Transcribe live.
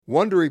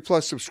Wondery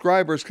Plus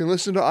subscribers can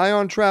listen to Eye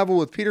on Travel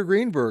with Peter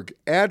Greenberg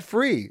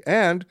ad-free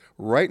and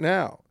right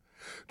now.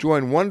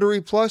 Join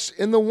Wondery Plus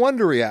in the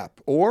Wondery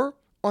app or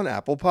on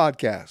Apple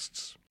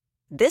Podcasts.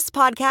 This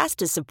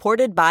podcast is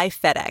supported by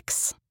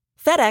FedEx.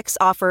 FedEx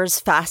offers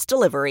fast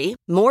delivery,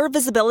 more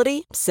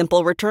visibility,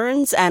 simple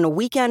returns, and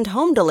weekend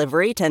home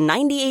delivery to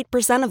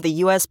 98% of the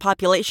U.S.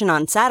 population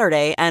on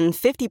Saturday and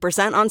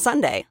 50% on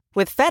Sunday.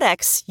 With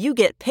FedEx, you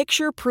get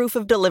picture proof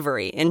of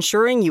delivery,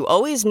 ensuring you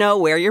always know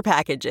where your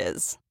package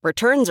is.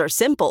 Returns are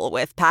simple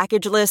with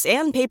packageless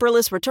and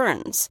paperless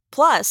returns.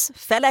 Plus,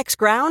 FedEx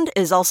Ground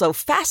is also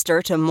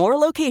faster to more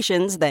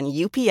locations than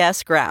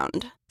UPS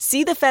Ground.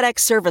 See the FedEx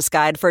service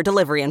guide for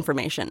delivery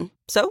information.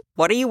 So,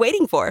 what are you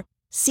waiting for?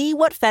 See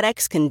what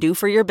FedEx can do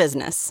for your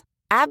business.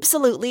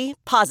 Absolutely,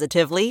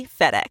 positively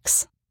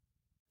FedEx.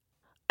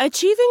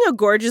 Achieving a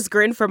gorgeous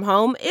grin from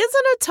home isn't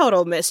a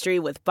total mystery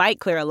with Bite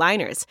Clear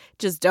aligners.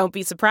 Just don't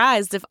be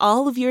surprised if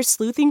all of your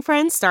sleuthing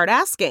friends start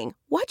asking,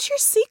 "What's your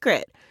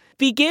secret?"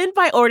 Begin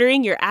by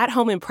ordering your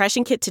at-home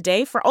impression kit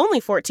today for only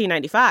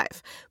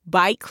 $14.95.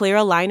 Bite Clear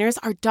aligners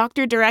are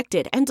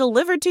doctor-directed and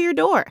delivered to your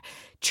door.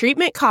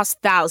 Treatment costs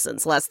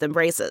thousands less than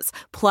braces.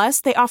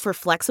 Plus, they offer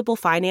flexible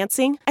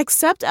financing,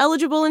 accept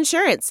eligible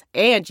insurance,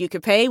 and you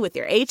can pay with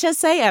your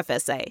HSA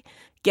FSA.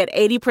 Get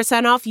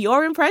 80% off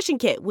your impression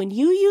kit when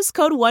you use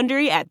code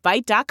WONDERY at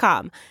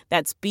Byte.com.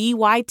 That's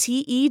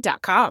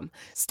BYTE.com.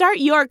 Start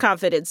your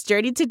confidence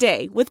journey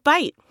today with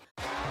Byte.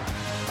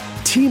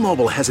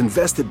 T-Mobile has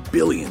invested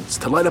billions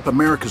to light up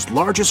America's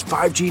largest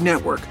 5G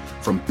network,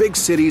 from big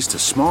cities to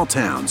small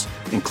towns,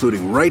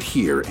 including right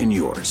here in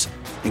yours.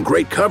 And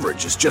great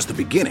coverage is just the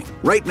beginning.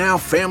 Right now,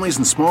 families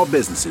and small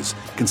businesses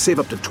can save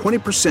up to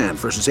 20%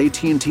 versus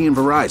AT&T and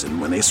Verizon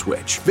when they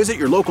switch. Visit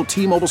your local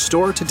T-Mobile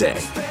store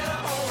today.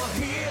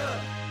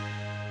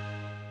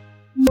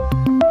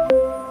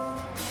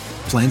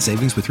 Plan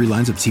savings with 3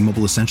 lines of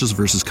T-Mobile Essentials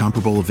versus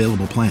comparable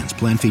available plans.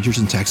 Plan features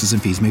and taxes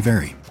and fees may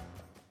vary.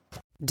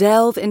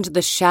 Delve into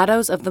the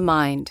shadows of the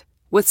mind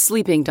with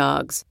Sleeping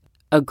Dogs,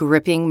 a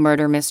gripping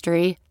murder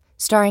mystery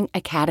starring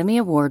Academy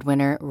Award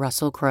winner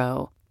Russell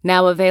Crowe.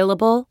 Now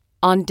available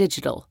on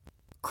digital.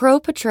 Crowe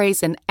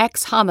portrays an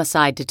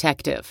ex-homicide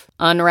detective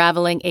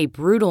unraveling a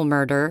brutal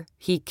murder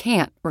he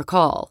can't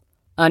recall.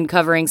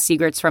 Uncovering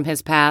secrets from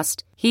his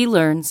past, he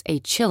learns a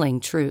chilling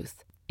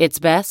truth. It's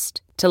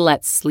best to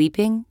let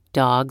sleeping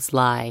dogs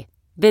lie.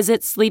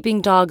 Visit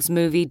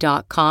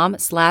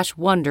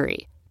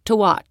sleepingdogsmovie.com/Wondery to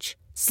watch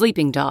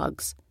Sleeping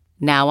Dogs,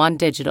 now on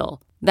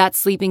digital.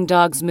 That's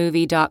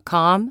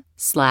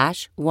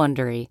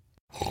sleepingdogsmovie.com/Wondery.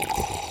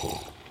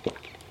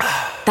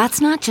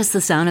 That's not just the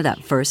sound of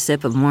that first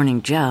sip of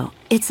Morning Joe.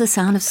 It's the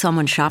sound of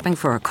someone shopping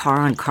for a car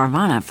on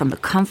Carvana from the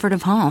comfort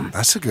of home.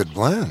 That's a good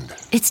blend.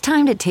 It's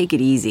time to take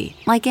it easy,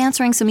 like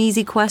answering some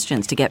easy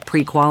questions to get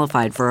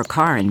pre-qualified for a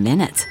car in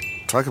minutes.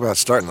 Talk about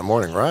starting the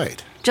morning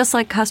right. Just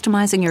like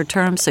customizing your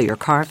terms so your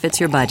car fits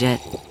your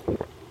budget.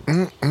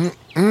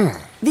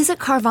 Visit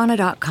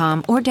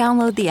Carvana.com or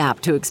download the app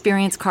to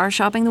experience car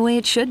shopping the way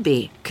it should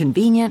be.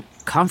 Convenient,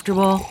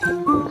 comfortable.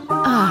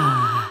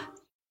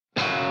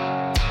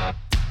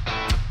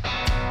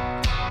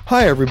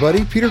 Hi,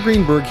 everybody. Peter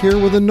Greenberg here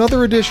with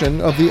another edition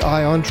of the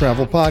Eye on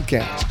Travel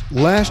podcast.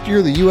 Last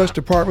year, the U.S.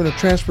 Department of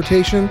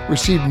Transportation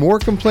received more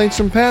complaints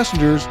from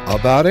passengers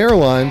about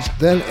airlines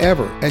than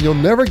ever. And you'll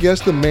never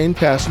guess the main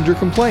passenger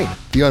complaint: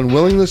 the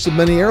unwillingness of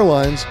many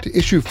airlines to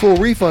issue full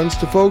refunds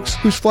to folks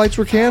whose flights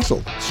were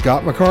canceled.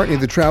 Scott McCartney,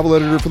 the travel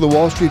editor for the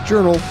Wall Street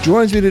Journal,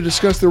 joins me to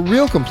discuss the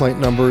real complaint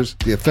numbers,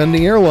 the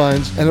offending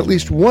airlines, and at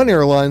least one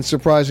airline's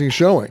surprising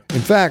showing. In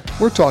fact,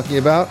 we're talking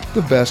about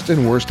the best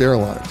and worst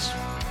airlines.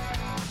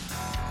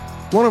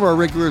 One of our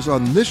regulars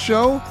on this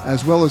show,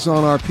 as well as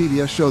on our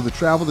PBS show, The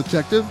Travel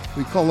Detective.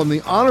 We call him the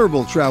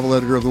honorable travel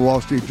editor of the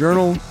Wall Street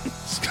Journal,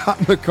 Scott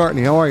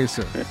McCartney. How are you,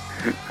 sir?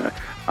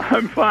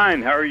 I'm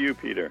fine. How are you,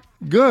 Peter?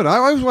 Good. I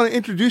always want to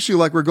introduce you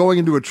like we're going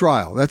into a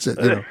trial. That's it.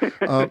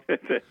 Well,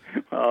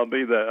 I'll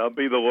be the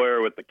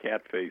lawyer with the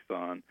cat face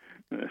on.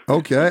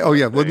 Okay. Oh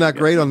yeah, wasn't that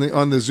great on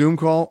the Zoom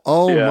call?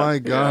 Oh yeah, my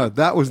God,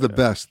 that was the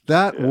best.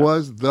 That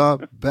was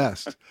the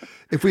best.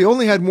 If we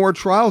only had more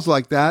trials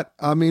like that,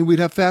 I mean, we'd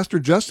have faster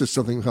justice.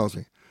 Something tells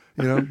me,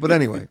 But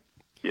anyway,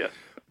 yes.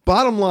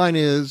 Bottom line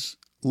is,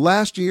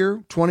 last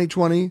year,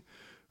 2020,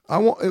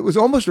 it was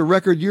almost a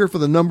record year for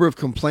the number of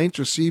complaints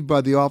received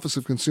by the Office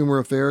of Consumer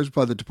Affairs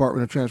by the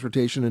Department of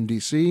Transportation in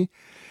D.C.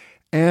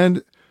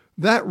 And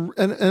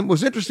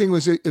what's interesting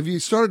was if you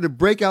started to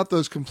break out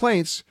those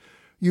complaints,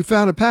 you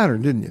found a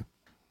pattern, didn't you?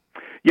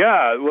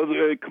 Yeah, well,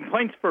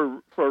 complaints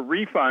for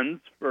refunds,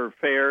 for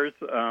fares,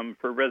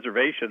 for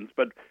reservations,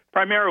 but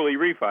primarily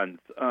refunds,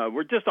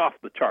 were just off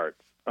the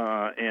charts.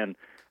 I mean,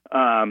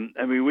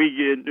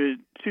 in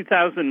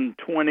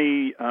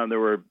 2020, there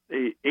were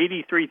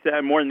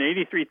more than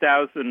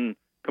 83,000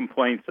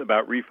 complaints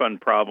about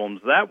refund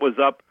problems. That was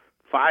up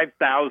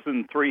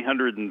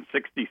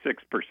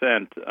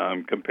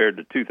 5,366% compared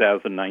to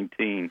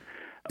 2019.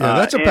 Yeah,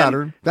 that's a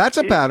pattern. That's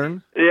a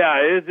pattern. Yeah,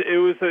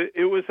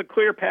 it was a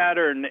clear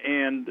pattern,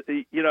 and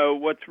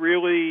what's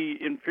really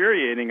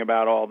infuriating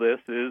about all this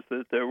is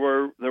that there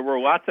were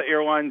lots of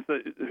airlines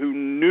who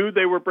knew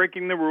they were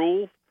breaking the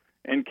rules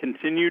and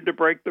continued to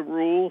break the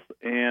rules,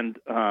 and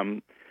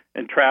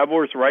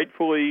travelers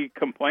rightfully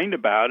complained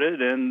about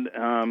it, and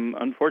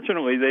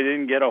unfortunately they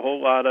didn't get a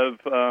whole lot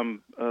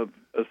of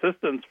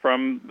assistance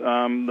from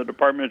the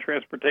Department of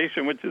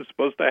Transportation, which is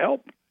supposed to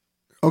help.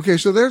 Okay,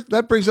 so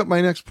that brings up my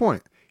next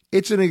point.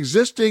 It's an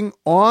existing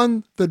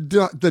on the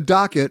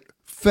docket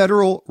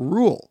federal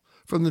rule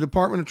from the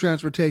Department of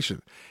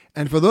Transportation.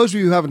 And for those of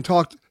you who haven't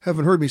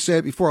heard me say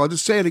it before, I'll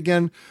just say it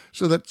again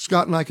so that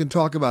Scott and I can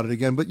talk about it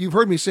again. But you've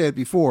heard me say it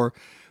before.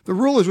 The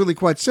rule is really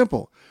quite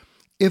simple.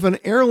 If an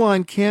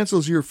airline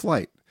cancels your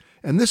flight,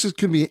 and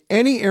can be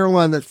any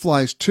airline that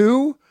flies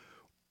to,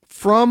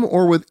 from,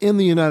 or within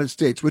the United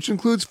States, which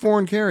includes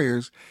foreign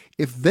carriers,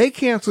 if they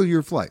cancel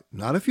your flight,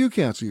 not if you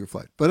cancel your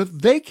flight, but if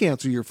they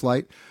cancel your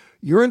flight,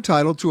 you're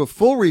entitled to a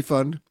full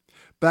refund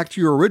back to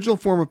your original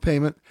form of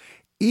payment,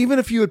 even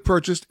if you had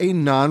purchased a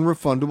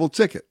non-refundable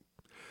ticket.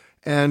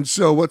 And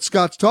so what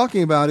Scott's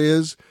talking about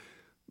is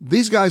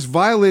these guys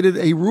violated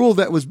a rule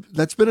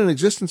that's been in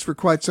existence for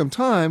quite some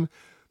time.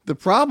 The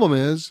problem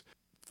is,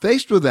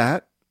 faced with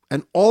that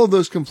and all of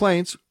those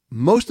complaints,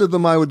 most of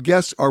them I would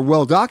guess are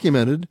well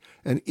documented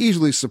and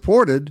easily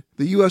supported,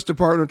 the U.S.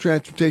 Department of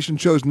Transportation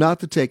chose not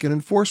to take an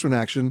enforcement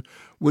action,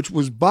 which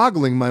was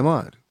boggling my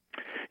mind.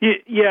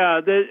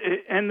 Yeah,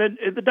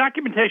 the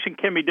documentation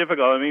can be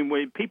difficult. I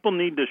mean, people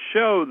need to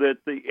show that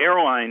the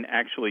airline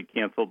actually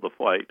canceled the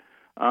flight.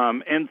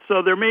 And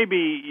so there may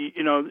be,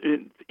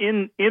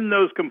 in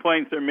those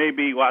complaints, there may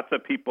be lots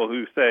of people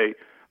who say,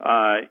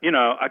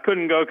 I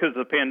couldn't go because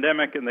of the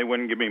pandemic and they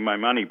wouldn't give me my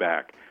money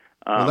back.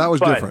 Well, that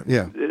was different,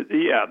 yeah.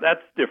 Yeah,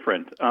 that's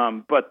different.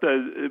 But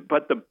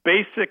the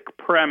basic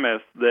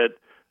premise that,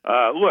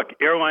 look,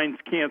 airlines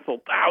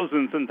canceled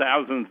thousands and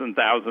thousands and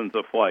thousands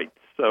of flights.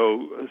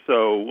 So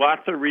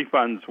lots of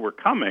refunds were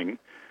coming,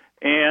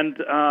 and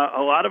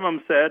a lot of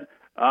them said,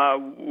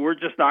 we're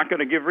just not going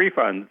to give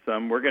refunds.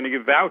 We're going to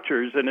give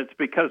vouchers, and it's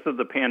because of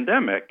the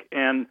pandemic.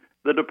 And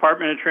the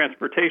Department of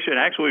Transportation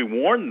actually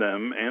warned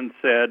them and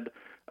said,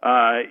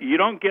 you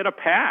don't get a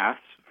pass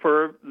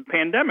for the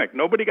pandemic.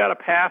 Nobody got a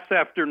pass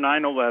after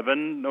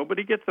 9/11.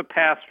 Nobody gets a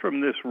pass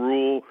from this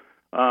rule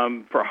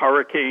for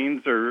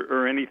hurricanes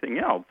or anything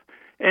else.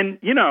 And,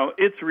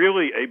 it's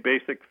really a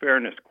basic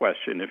fairness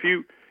question.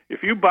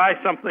 If you buy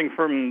something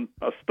from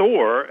a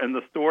store and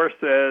the store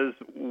says,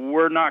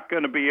 we're not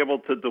going to be able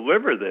to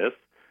deliver this,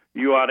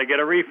 you ought to get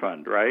a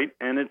refund, right?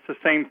 And it's the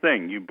same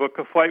thing. You book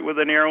a flight with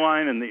an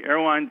airline and the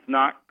airline's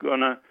not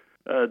going to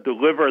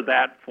deliver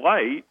that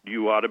flight,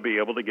 you ought to be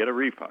able to get a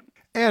refund.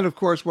 And, of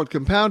course, what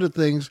compounded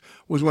things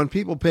was when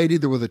people paid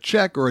either with a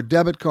check or a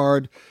debit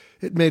card,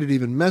 it made it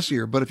even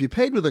messier. But if you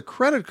paid with a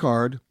credit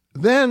card,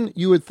 then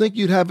you would think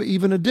you'd have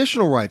even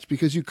additional rights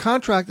because you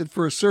contracted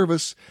for a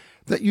service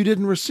that you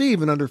didn't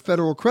receive. And under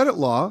federal credit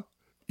law,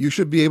 you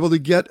should be able to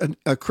get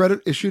a credit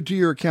issued to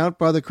your account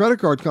by the credit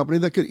card company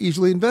that could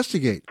easily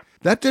investigate.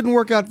 That didn't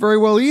work out very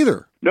well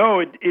either.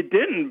 No, it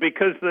didn't,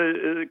 because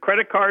the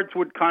credit cards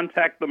would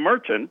contact the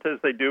merchant, as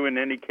they do in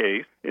any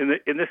case, in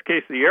this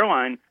case the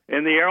airline,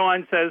 and the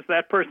airline says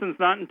that person's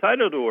not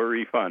entitled to a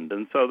refund.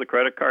 And so the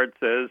credit card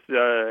says,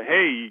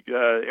 hey,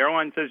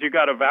 airline says you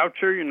got a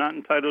voucher, you're not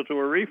entitled to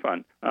a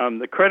refund.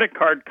 The credit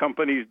card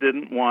companies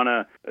didn't want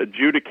to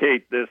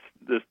adjudicate this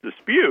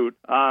dispute.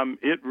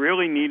 It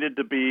really needed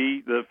to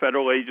be the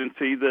federal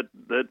agency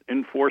that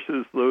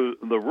enforces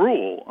the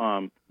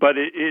rule. But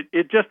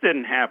it just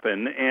didn't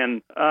happen.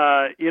 And,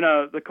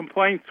 the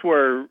complaints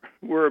were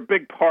a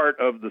big part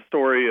of the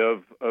story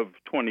of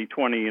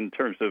 2020 in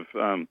terms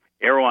of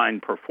airline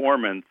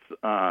performance.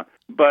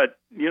 But,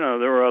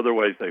 there were other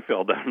ways they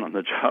fell down on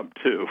the job,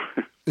 too.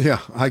 Yeah,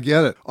 I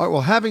get it. All right,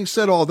 well, having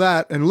said all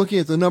that and looking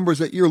at the numbers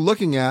that you're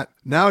looking at,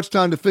 now it's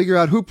time to figure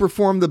out who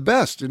performed the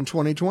best in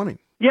 2020.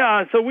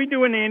 Yeah, so we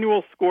do an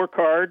annual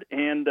scorecard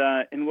and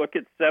look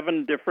at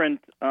 7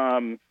 different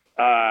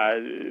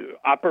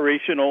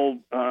operational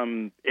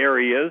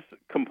areas,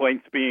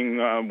 complaints being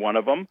one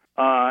of them.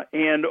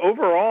 And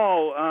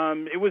overall,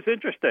 it was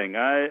interesting.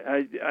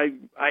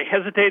 I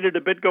hesitated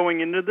a bit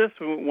going into this,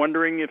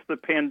 wondering if the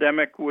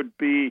pandemic would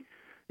be,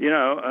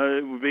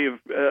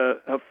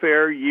 a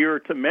fair year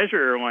to measure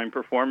airline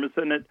performance,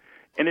 and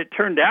it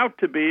turned out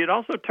to be. It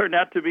also turned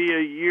out to be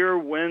a year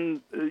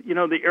when,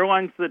 the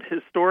airlines that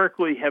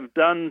historically have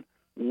done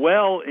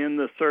well in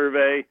the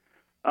survey,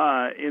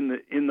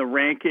 in the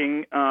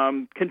ranking,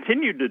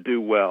 continued to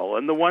do well,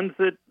 and the ones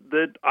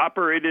that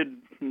operated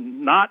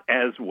not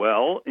as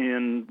well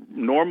in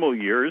normal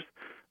years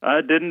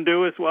didn't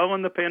do as well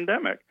in the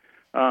pandemic.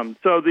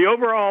 So the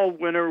overall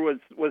winner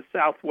was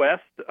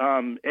Southwest.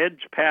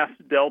 Edge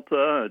passed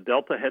Delta.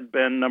 Delta had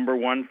been number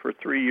one for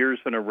 3 years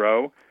in a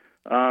row.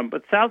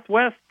 But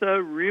Southwest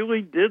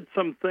really did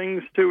some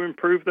things to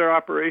improve their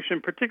operation,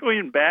 particularly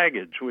in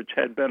baggage, which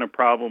had been a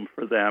problem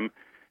for them.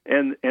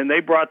 and they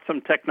brought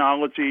some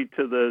technology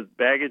to the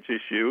baggage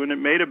issue, and it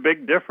made a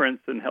big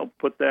difference and helped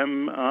put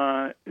them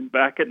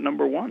back at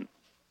number one.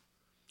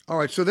 All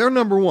right, so they're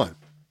number one.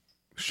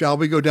 Shall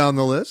we go down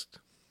the list?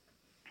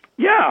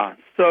 Yeah,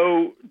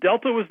 so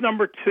Delta was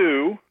number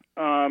two,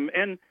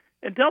 and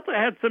Delta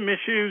had some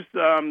issues.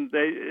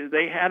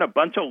 They had a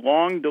bunch of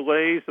long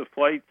delays of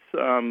flights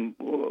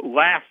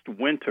last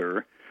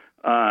winter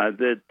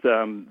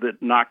that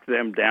knocked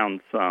them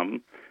down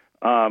some.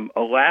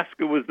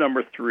 Alaska was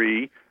number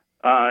three,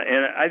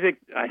 and I think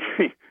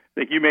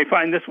you may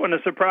find this one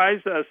a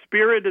surprise.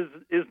 Spirit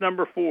is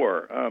number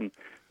four.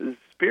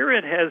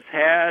 Spirit has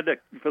had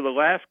for the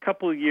last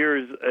couple of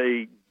years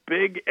a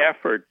big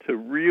effort to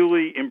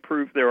really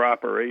improve their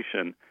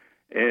operation.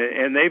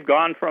 And they've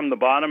gone from the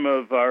bottom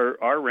of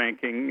our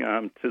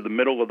ranking to the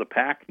middle of the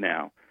pack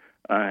now.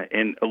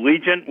 And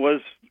Allegiant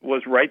was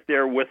right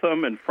there with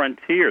them, and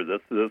Frontier.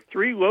 The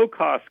three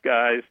low-cost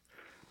guys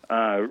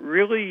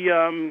really,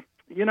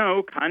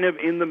 kind of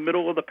in the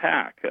middle of the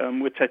pack,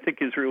 which I think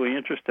is really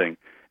interesting.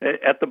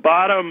 At the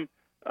bottom,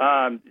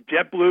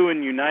 JetBlue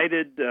and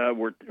United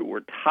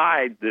were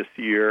tied this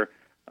year.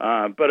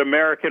 But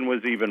American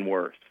was even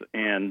worse,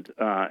 and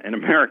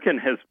American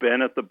has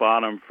been at the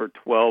bottom for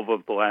 12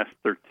 of the last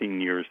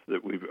 13 years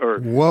that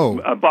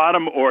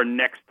bottom or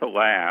next to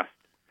last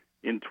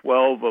in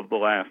 12 of the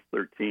last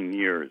 13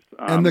 years.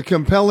 And the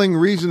compelling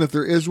reason, if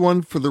there is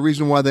one, for the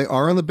reason why they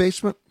are in the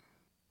basement?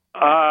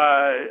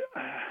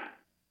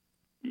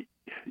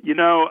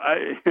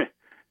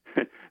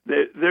 They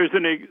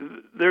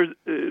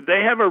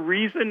have a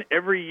reason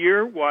every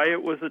year why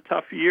it was a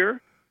tough year.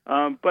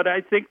 But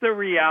I think the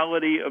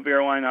reality of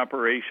airline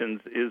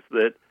operations is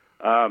that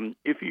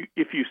if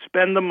you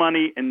spend the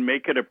money and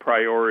make it a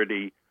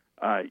priority,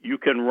 you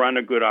can run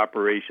a good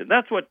operation.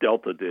 That's what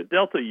Delta did.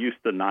 Delta used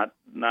to not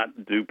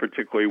do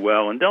particularly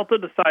well, and Delta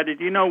decided,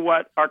 you know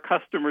what, our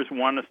customers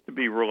want us to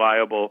be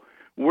reliable.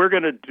 We're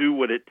going to do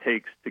what it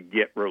takes to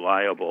get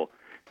reliable.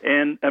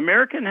 And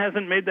American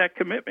hasn't made that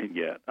commitment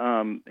yet.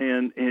 And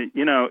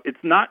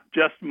it's not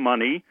just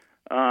money.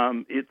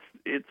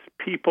 It's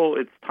people,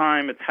 it's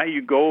time, it's how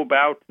you go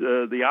about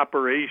the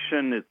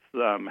operation, it's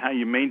how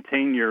you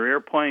maintain your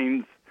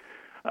airplanes,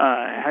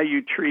 how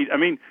you treat. I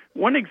mean,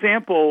 one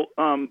example,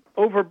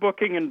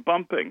 overbooking and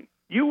bumping.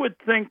 You would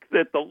think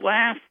that the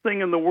last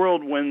thing in the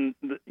world when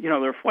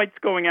there are flights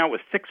going out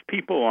with 6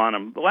 people on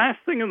them, the last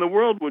thing in the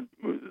world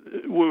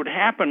would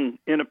happen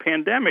in a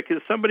pandemic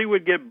is somebody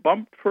would get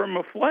bumped from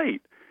a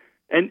flight,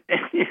 and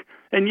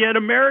yet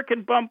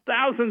American bumped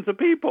thousands of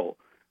people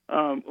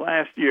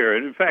last year.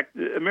 And in fact,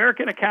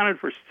 American accounted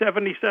for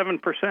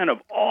 77%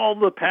 of all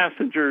the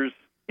passengers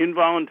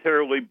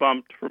involuntarily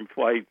bumped from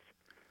flights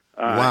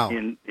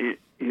in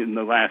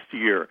the last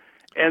year.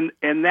 And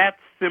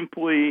that's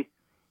simply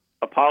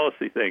a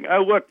policy thing.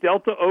 Oh, look,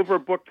 Delta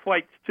overbooked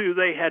flights too.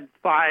 They had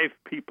 5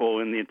 people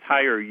in the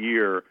entire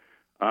year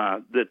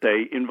that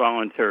they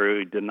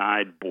involuntarily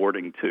denied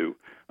boarding to.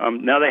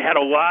 Now, they had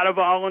a lot of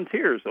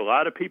volunteers. A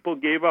lot of people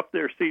gave up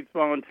their seats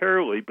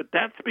voluntarily, but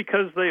that's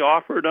because they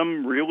offered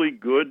them really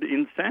good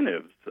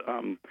incentives,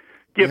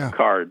 gift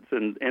cards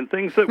and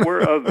things that were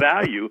of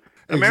value.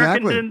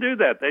 American didn't do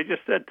that. They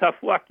just said, tough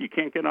luck, you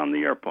can't get on the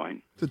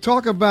airplane. To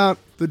talk about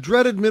the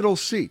dreaded middle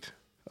seat.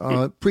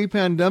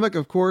 Pre-pandemic,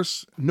 of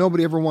course,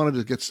 nobody ever wanted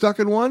to get stuck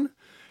in one,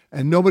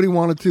 and nobody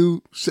wanted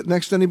to sit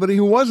next to anybody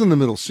who was in the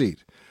middle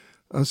seat.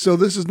 So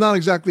this is not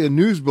exactly a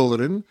news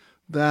bulletin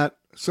that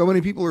so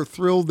many people are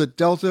thrilled that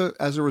Delta,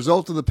 as a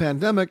result of the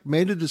pandemic,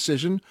 made a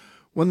decision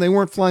when they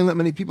weren't flying that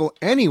many people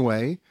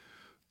anyway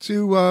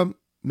to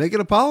make it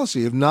a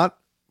policy of not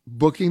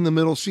booking the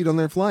middle seat on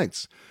their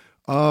flights.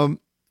 I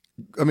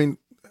mean,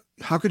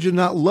 how could you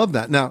not love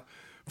that? Now,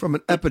 from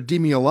an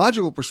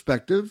epidemiological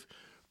perspective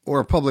or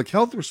a public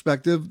health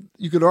perspective,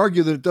 you could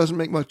argue that it doesn't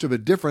make much of a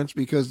difference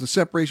because the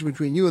separation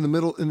between you in the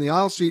middle in the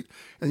aisle seat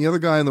and the other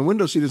guy in the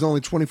window seat is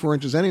only 24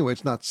 inches anyway.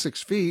 It's not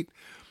 6 feet.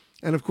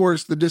 And of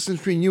course, the distance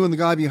between you and the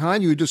guy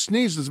behind you who just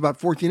sneezed is about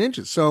 14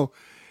 inches. So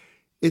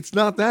it's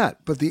not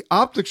that. But the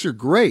optics are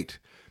great.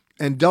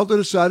 And Delta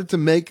decided to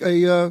make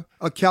a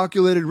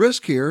calculated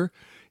risk here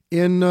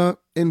in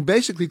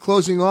basically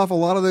closing off a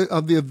lot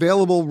of the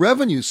available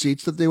revenue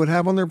seats that they would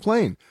have on their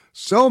plane.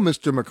 So,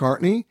 Mr.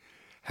 McCartney,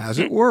 has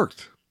it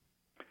worked?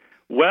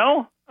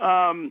 Well,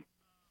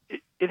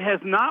 it has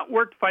not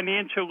worked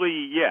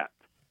financially yet.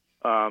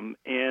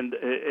 And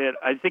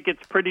I think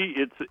it's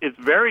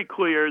very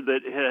clear that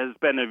it has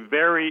been a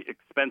very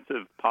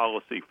expensive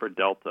policy for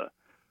Delta.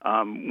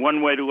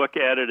 One way to look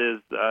at it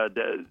is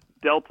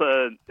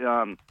Delta,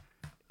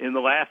 in the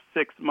last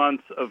 6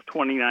 months of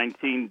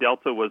 2019,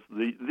 Delta was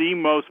the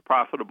most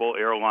profitable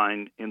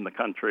airline in the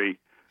country.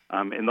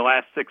 In the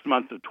last 6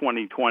 months of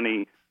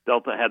 2020,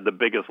 Delta had the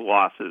biggest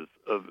losses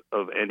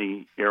of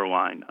any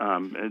airline.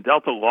 And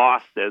Delta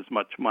lost as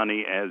much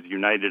money as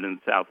United and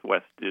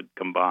Southwest did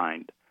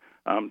combined.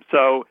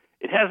 So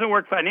it hasn't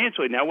worked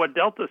financially. Now, what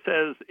Delta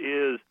says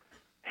is,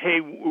 hey,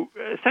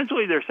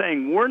 essentially they're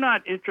saying we're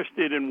not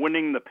interested in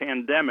winning the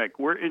pandemic.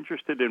 We're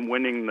interested in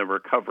winning the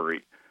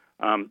recovery.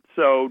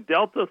 So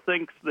Delta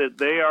thinks that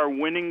they are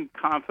winning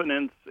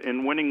confidence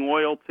and winning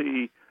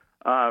loyalty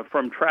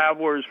from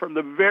travelers, from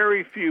the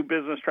very few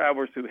business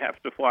travelers who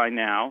have to fly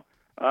now,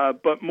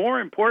 but more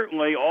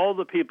importantly, all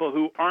the people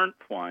who aren't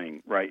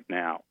flying right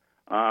now.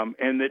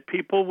 And that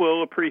people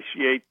will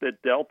appreciate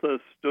that Delta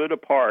stood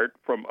apart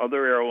from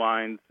other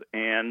airlines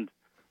and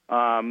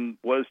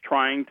was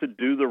trying to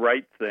do the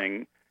right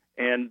thing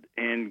and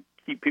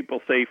keep people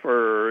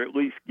safer, or at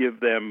least give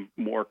them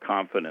more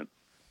confidence.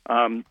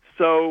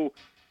 So,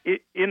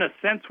 in a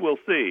sense, we'll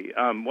see.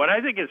 What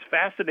I think is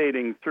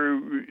fascinating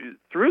through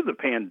the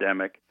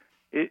pandemic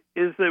is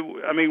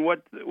that, I mean,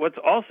 what's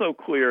also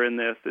clear in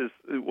this is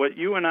what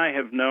you and I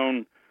have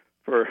known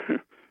for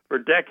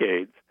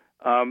decades.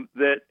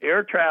 That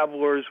air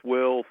travelers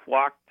will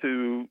flock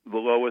to the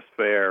lowest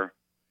fare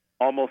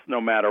almost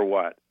no matter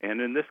what.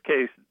 And in this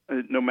case,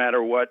 no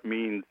matter what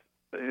means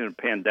in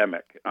a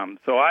pandemic.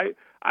 So I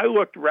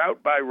looked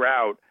route by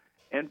route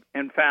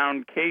and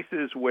found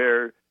cases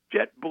where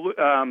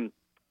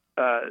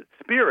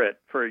Spirit,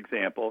 for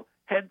example,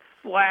 had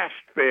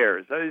slashed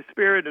fares.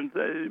 Spirit,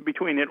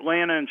 between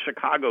Atlanta and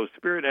Chicago,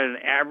 Spirit had an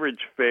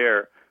average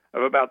fare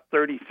of about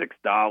 $36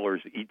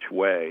 each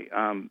way.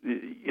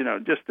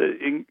 Just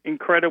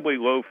incredibly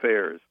low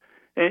fares.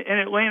 And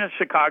Atlanta,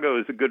 Chicago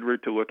is a good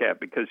route to look at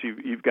because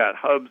you've got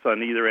hubs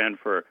on either end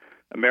for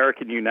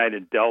American,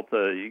 United,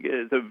 Delta.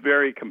 It's a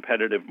very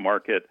competitive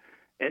market.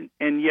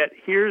 And yet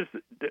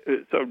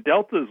so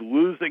Delta's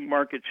losing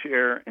market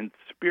share and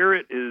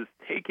Spirit is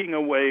taking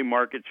away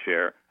market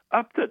share,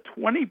 up to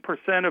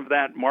 20% of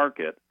that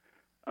market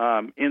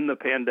in the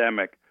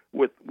pandemic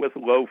with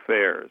low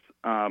fares.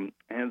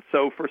 And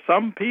so for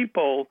some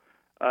people,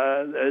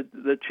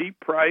 the cheap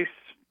price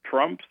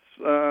trumps,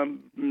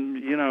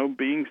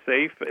 being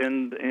safe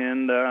and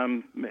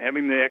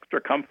having the extra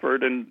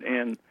comfort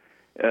and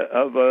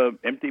of a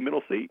empty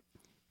middle seat.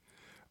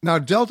 Now,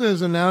 Delta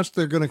has announced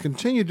they're going to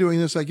continue doing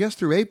this, I guess,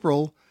 through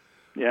April.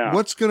 Yeah.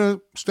 What's going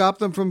to stop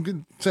them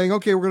from saying,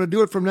 okay, we're going to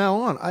do it from now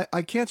on?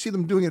 I can't see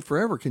them doing it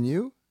forever. Can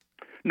you?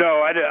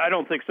 No, I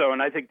don't think so.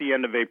 And I think the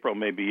end of April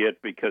may be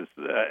it because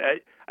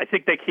I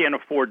think they can't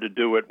afford to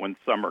do it when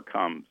summer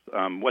comes.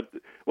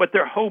 What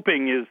they're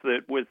hoping is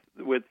that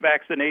with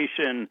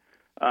vaccination,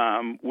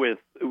 with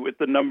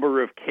the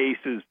number of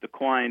cases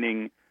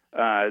declining,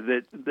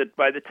 that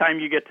by the time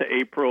you get to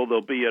April, they'll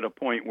be at a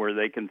point where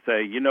they can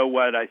say, you know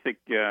what, I think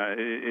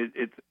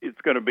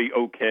it's going to be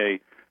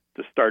okay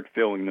to start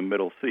filling the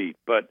middle seat.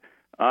 But,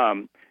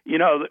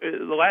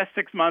 the last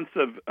 6 months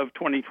of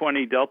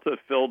 2020, Delta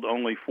filled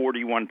only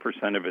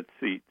 41% of its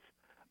seats.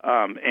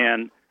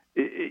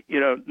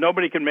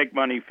 Nobody can make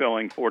money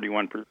filling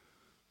 41%.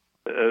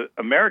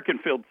 American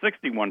filled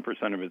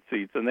 61% of its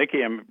seats, and they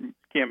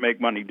can't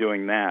make money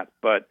doing that.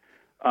 But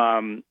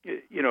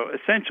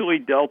essentially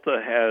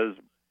Delta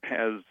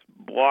has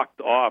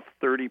blocked off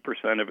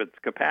 30% of its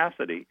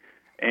capacity,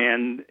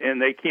 and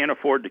they can't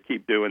afford to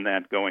keep doing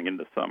that going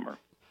into summer.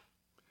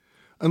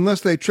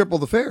 Unless they triple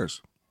the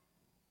fares.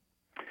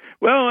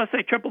 Well, unless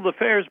they triple the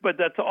fares, but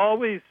that's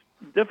always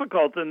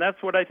difficult, and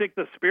that's what I think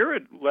the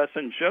Spirit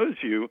lesson shows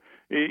you.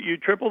 You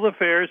triple the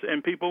fares,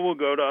 and people will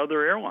go to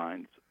other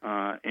airlines,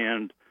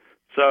 and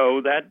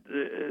so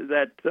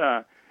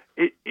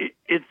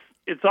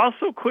it's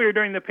also clear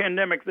during the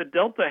pandemic that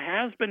Delta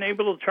has been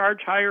able to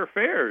charge higher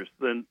fares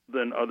than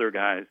other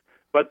guys,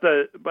 but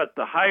the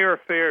higher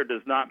fare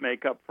does not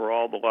make up for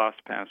all the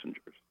lost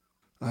passengers.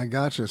 I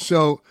gotcha.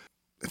 So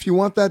if you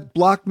want that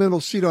block middle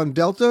seat on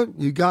Delta,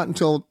 you got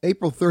until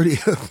April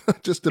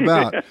 30th, just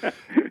about.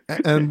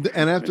 and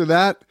after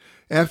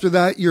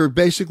that, you're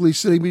basically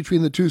sitting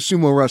between the two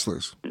sumo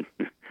wrestlers.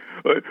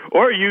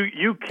 Or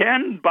you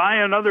can buy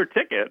another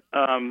ticket.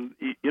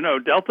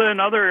 Delta and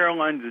other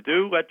airlines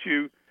do let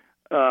you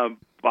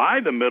buy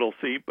the middle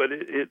seat, but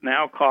it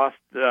now costs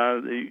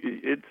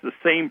it's the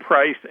same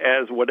price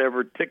as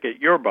whatever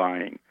ticket you're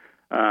buying.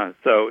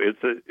 So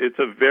it's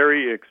a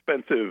very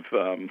expensive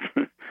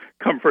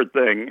comfort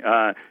thing.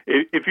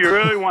 If you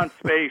really want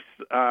space,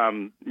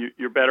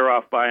 you're better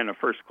off buying a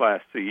first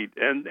class seat.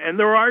 And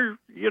there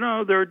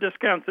are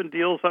discounts and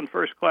deals on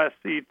first class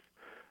seats.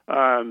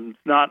 It's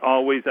not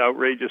always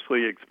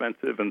outrageously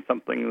expensive, and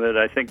something that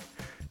I think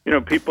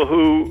people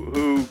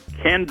who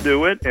can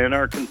do it and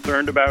are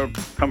concerned about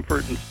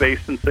comfort and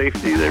space and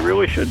safety, they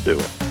really should do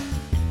it.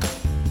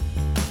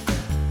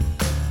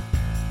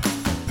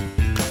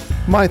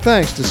 My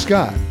thanks to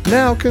Scott.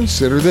 Now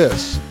consider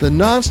this. The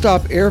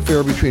nonstop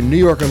airfare between New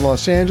York and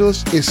Los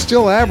Angeles is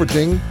still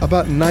averaging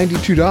about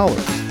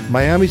 $92.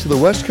 Miami to the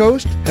West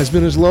Coast has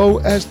been as low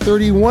as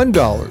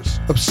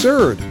 $31.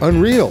 Absurd,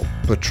 unreal,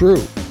 but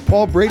true.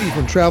 Paul Brady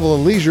from Travel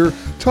and Leisure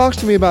talks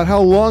to me about how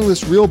long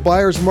this real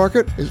buyer's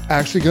market is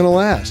actually going to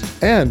last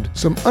and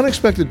some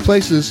unexpected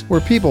places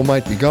where people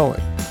might be going.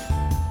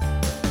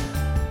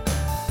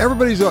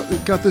 Everybody's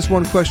got this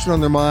one question on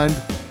their mind,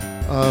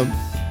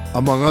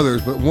 among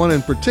others, but one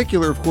in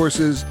particular, of course,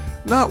 is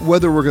not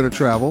whether we're going to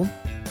travel,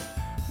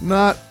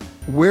 not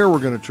where we're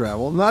going to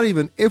travel, not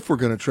even if we're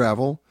going to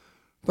travel,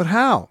 but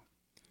how.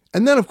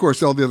 And then, of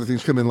course, all the other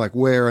things come in like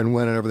where and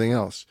when and everything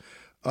else.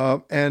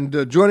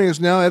 Joining us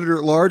now,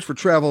 editor-at-large for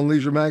Travel and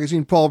Leisure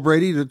magazine, Paul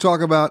Brady, to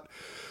talk about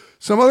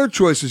some other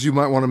choices you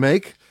might want to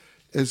make,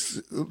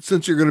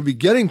 since you're going to be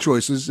getting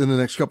choices in the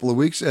next couple of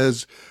weeks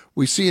as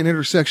we see an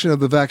intersection of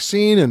the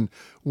vaccine and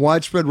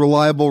widespread,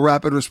 reliable,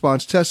 rapid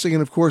response testing,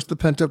 and, of course, the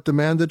pent-up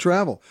demand to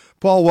travel.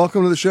 Paul,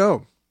 welcome to the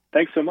show.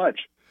 Thanks so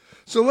much.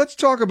 So let's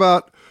talk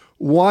about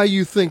why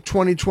you think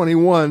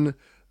 2021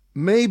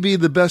 may be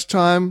the best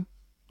time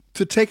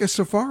to take a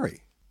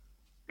safari.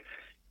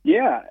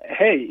 Yeah.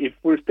 Hey, if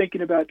we're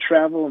thinking about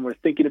travel and we're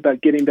thinking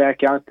about getting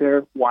back out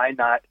there, why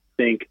not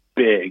think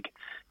big?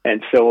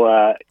 And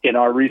so in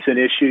our recent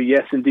issue,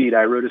 yes, indeed,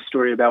 I wrote a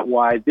story about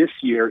why this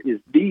year is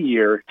the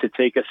year to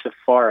take a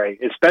safari,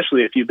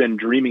 especially if you've been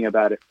dreaming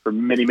about it for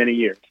many, many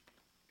years.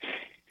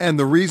 And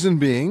the reason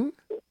being?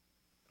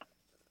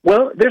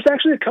 Well, there's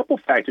actually a couple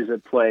factors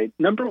at play.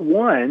 Number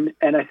one,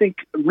 and I think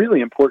really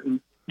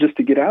important just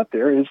to get out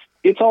there, is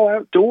it's all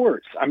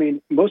outdoors. I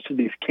mean, most of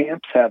these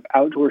camps have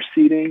outdoor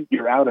seating.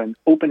 You're out on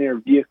open-air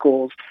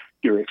vehicles.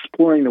 You're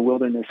exploring the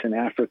wilderness in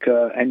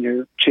Africa, and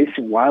you're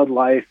chasing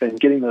wildlife and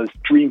getting those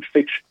dream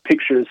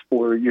pictures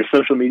for your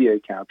social media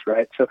accounts,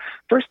 right? So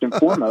first and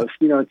foremost,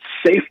 it's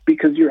safe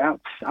because you're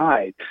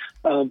outside.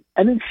 And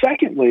then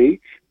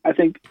secondly, I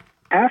think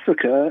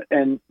Africa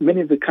and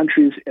many of the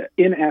countries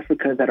in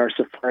Africa that are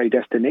safari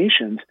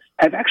destinations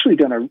have actually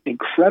done an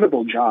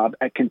incredible job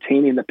at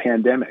containing the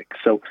pandemic.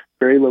 So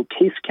very low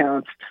case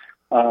counts,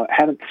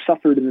 haven't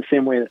suffered in the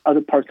same way that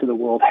other parts of the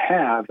world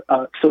have.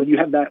 So you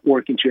have that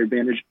working to your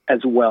advantage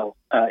as well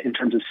in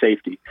terms of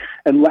safety.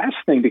 And last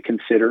thing to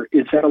consider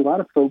is that a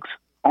lot of folks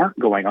aren't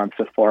going on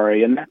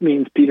safari. And that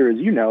means, Peter, as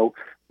you know,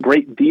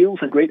 great deals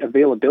and great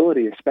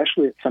availability,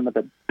 especially at some of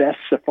the best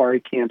safari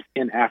camps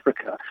in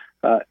Africa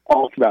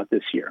all throughout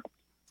this year.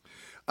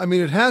 I mean,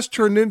 it has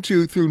turned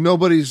into, through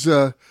nobody's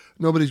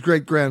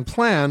great grand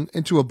plan,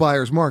 into a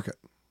buyer's market.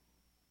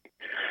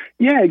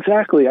 Yeah,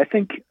 exactly. I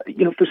think,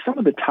 for some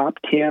of the top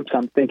camps,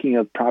 I'm thinking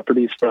of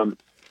properties from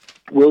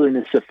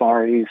Wilderness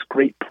Safaris,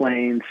 Great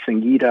Plains,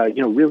 Singida,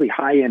 really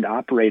high-end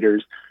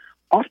operators.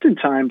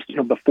 Oftentimes,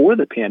 before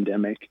the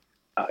pandemic,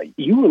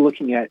 you were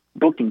looking at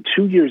booking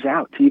 2 years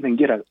out to even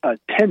get a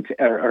tent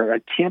or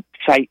a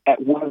campsite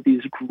at one of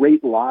these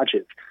great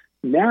lodges.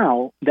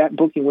 Now, that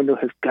booking window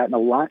has gotten a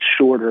lot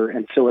shorter,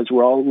 and so as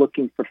we're all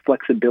looking for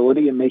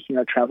flexibility in making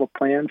our travel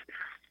plans,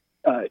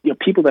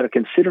 people that are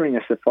considering a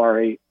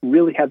safari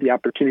really have the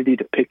opportunity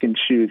to pick and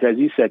choose. As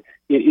you said,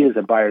 it is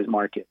a buyer's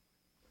market.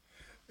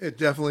 It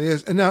definitely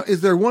is. And now,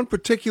 is there one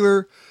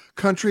particular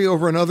country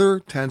over another,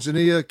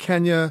 Tanzania,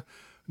 Kenya,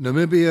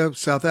 Namibia,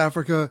 South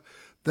Africa,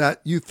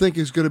 that you think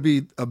is going to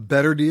be a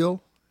better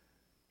deal?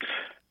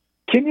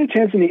 Kenya,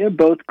 Tanzania,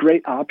 both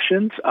great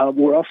options.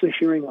 We're also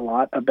hearing a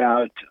lot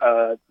about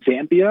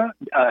Zambia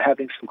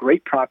having some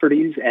great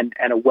properties and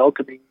a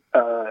welcoming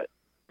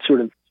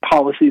sort of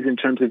policies in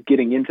terms of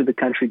getting into the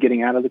country,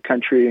 getting out of the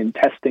country, and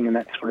testing and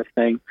that sort of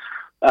thing.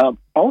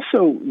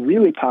 Also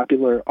really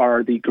popular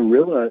are the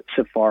gorilla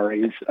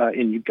safaris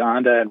in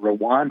Uganda and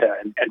Rwanda,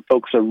 and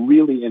folks are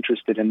really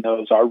interested in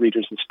those. Our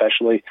readers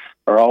especially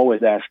are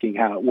always asking,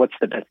 what's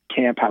the best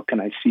camp? How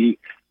can I see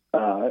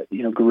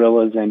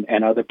gorillas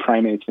and other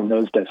primates in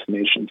those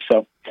destinations?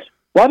 So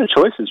a lot of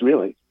choices,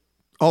 really.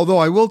 Although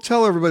I will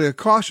tell everybody a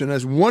caution,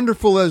 as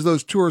wonderful as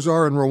those tours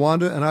are in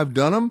Rwanda, and I've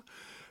done them,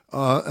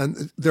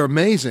 and they're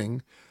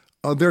amazing,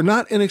 they're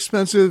not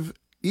inexpensive,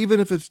 even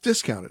if it's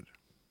discounted.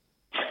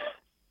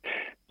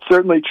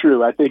 Certainly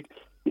true. I think,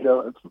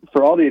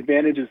 for all the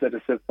advantages that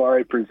a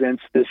safari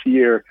presents this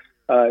year,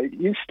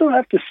 you still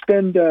have to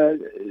spend a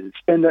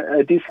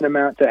decent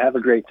amount to have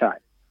a great time.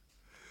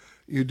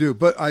 You do.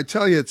 But I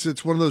tell you,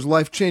 it's one of those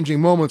life-changing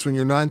moments when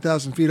you're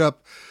 9,000 feet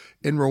up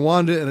in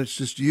Rwanda and it's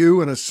just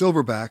you and a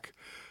silverback,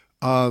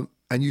 and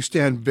you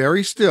stand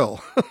very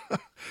still.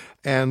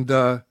 And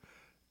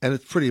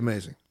it's pretty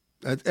amazing.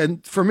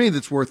 And for me,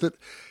 that's worth it,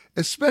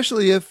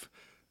 especially if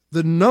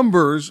the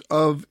numbers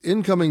of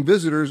incoming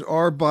visitors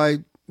are by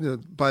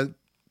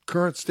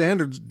current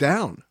standards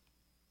down.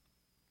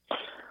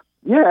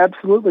 Yeah,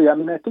 absolutely. I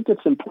mean, I think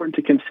it's important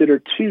to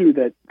consider, too,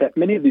 that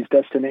many of these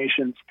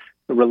destinations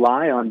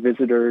rely on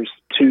visitors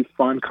to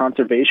fund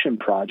conservation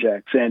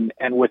projects. And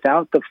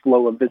without the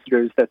flow of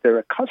visitors that they're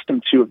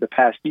accustomed to of the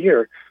past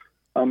year,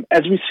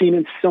 as we've seen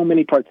in so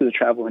many parts of the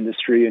travel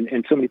industry and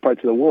in so many parts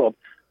of the world,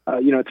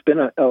 it's been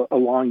a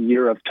long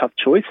year of tough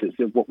choices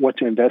of what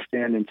to invest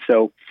in. And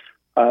so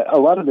a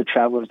lot of the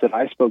travelers that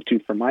I spoke to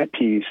for my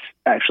piece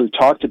actually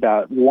talked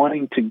about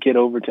wanting to get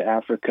over to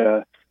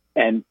Africa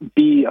and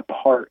be a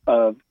part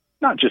of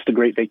not just a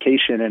great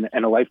vacation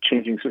and a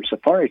life-changing sort of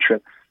safari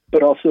trip,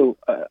 but also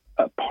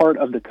a part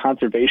of the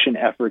conservation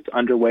efforts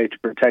underway to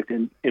protect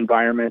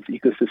environments,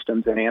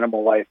 ecosystems, and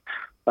animal life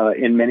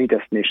in many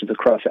destinations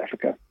across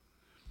Africa.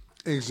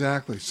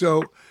 Exactly.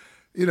 So,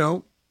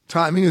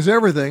 timing is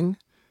everything.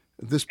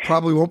 This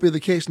probably won't be the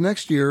case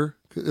next year.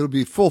 It'll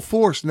be full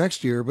force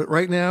next year. But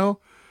right now,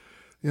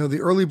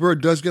 the early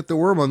bird does get the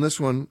worm on this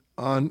one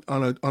on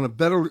a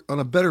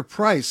better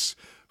price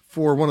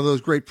for one of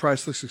those great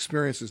priceless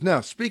experiences. Now,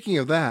 speaking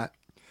of that,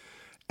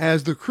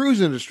 as the cruise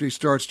industry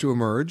starts to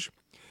emerge,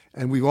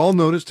 and we've all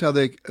noticed how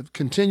they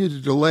continue to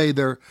delay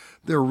their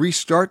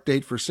restart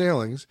date for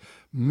sailings,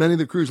 many of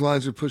the cruise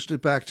lines have pushed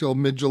it back till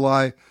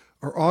mid-July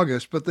or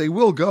August, but they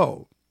will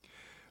go.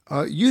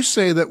 You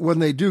say that when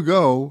they do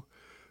go,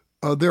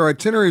 their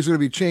itineraries are going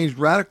to be changed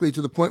radically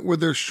to the point where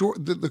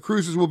the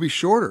cruises will be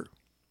shorter.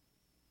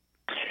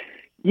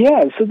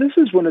 Yeah, so this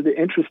is one of the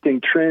interesting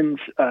trends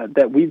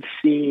that we've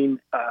seen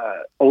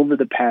over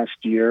the past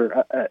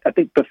year. I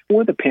think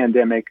before the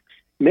pandemic,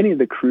 many of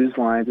the cruise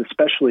lines,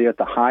 especially at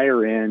the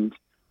higher end,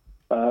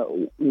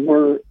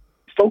 were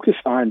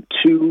focused on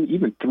 2,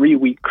 even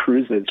 3-week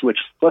cruises, which,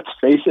 let's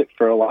face it,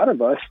 for a lot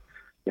of us,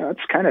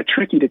 it's kind of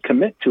tricky to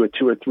commit to a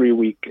 2 or 3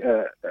 week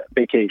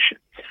vacation.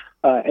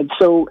 And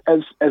so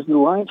as the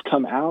lines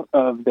come out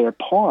of their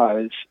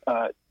pause,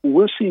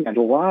 we're seeing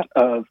a lot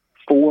of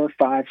 4,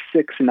 5,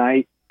 6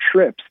 night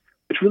trips,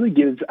 which really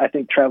gives, I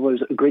think,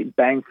 travelers a great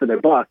bang for their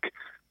buck.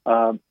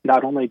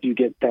 Not only do you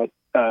get that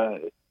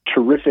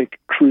terrific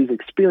cruise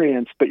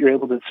experience, but you're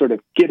able to sort of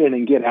get in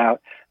and get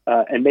out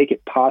and make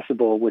it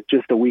possible with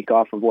just a week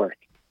off of work.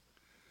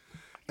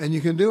 And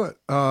you can do it.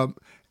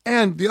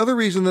 And the other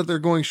reason that they're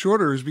going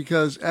shorter is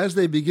because as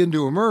they begin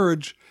to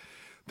emerge,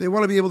 they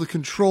want to be able to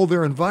control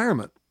their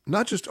environment,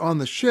 not just on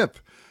the ship,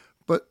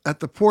 but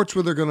at the ports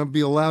where they're going to be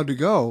allowed to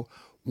go.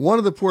 One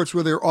of the ports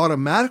where they're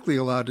automatically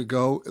allowed to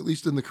go, at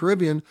least in the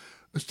Caribbean,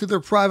 is to their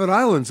private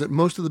islands that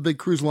most of the big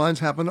cruise lines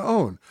happen to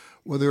own,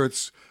 whether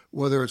it's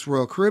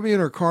Royal Caribbean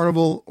or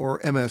Carnival or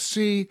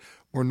MSC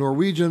or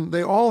Norwegian.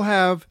 They all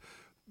have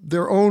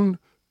their own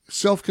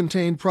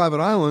self-contained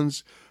private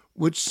islands,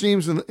 which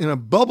seems in a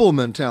bubble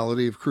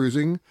mentality of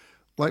cruising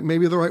like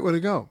maybe the right way to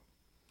go.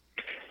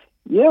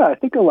 Yeah, I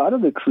think a lot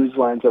of the cruise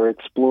lines are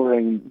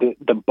exploring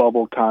the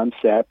bubble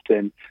concept.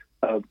 And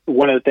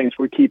one of the things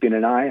we're keeping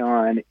an eye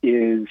on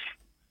is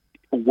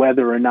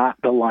whether or not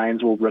the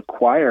lines will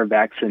require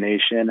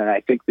vaccination. And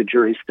I think the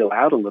jury's still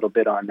out a little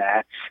bit on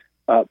that.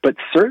 But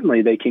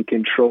certainly they can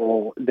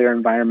control their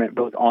environment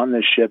both on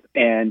the ship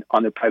and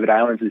on their private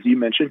islands, as you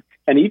mentioned,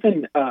 and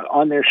even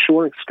on their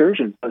shore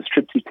excursions, those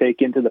trips you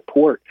take into the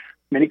port.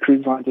 Many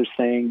cruise lines are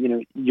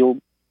saying, you'll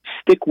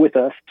stick with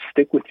us,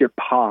 stick with your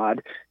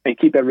pod, and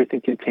keep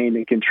everything contained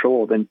and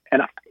controlled. And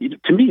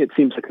to me, it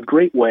seems like a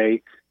great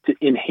way to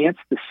enhance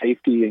the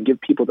safety and give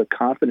people the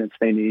confidence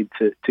they need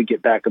to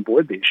get back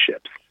aboard these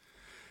ships.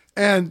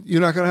 And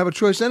you're not going to have a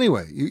choice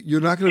anyway. You're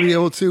not going to be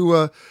able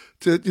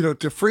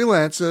to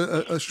freelance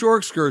a shore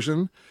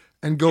excursion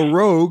and go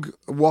rogue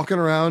walking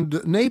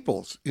around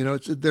Naples.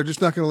 They're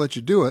just not going to let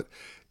you do it.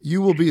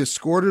 You will be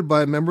escorted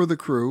by a member of the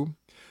crew.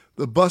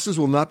 The buses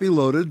will not be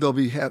loaded. They'll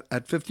be at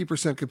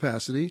 50%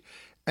 capacity,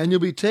 and you'll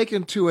be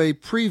taken to a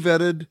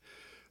pre-vetted,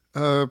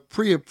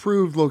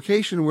 pre-approved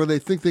location where they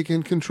think they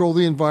can control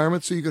the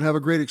environment so you can have a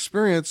great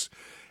experience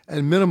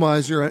and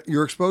minimize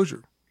your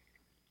exposure.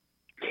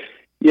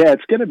 Yeah,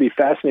 it's going to be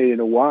fascinating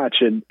to watch.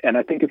 And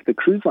I think if the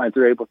cruise lines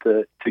are able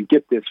to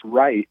get this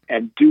right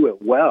and do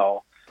it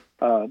well,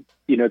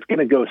 it's going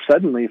to go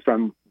suddenly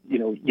from,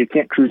 you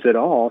can't cruise at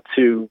all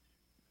to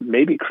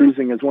maybe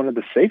cruising is one of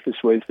the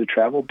safest ways to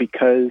travel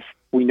because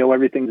we know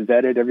everything's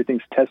vetted,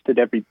 everything's tested,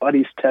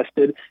 everybody's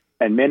tested,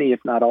 and many, if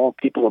not all,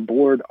 people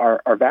aboard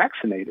are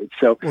vaccinated.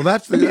 So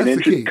that's the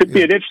key. Could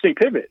be an interesting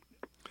pivot.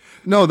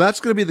 No, that's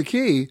going to be the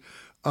key.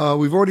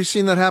 We've already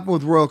seen that happen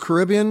with Royal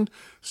Caribbean,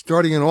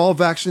 starting an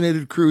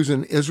all-vaccinated cruise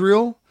in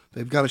Israel.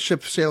 They've got a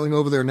ship sailing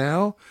over there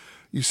now.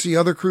 You see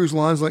other cruise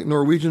lines like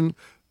Norwegian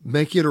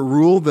make it a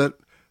rule that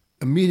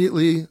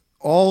immediately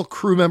all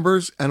crew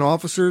members and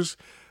officers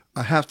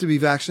have to be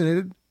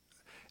vaccinated,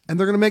 and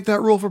they're going to make that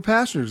rule for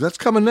passengers. That's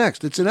coming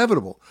next. It's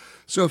inevitable.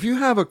 So if you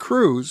have a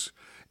cruise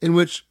in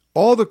which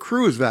all the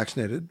crew is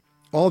vaccinated,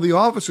 all the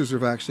officers are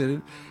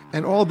vaccinated,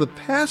 and all the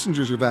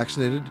passengers are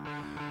vaccinated,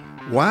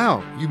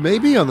 wow, you may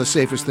be on the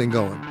safest thing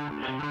going.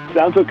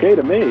 Sounds okay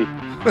to me.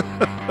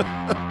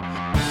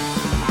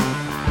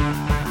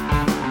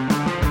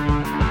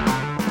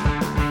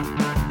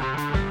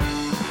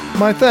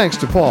 My thanks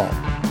to Paul.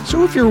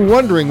 So if you're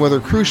wondering whether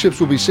cruise ships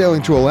will be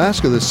sailing to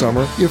Alaska this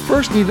summer, you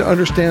first need to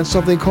understand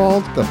something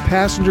called the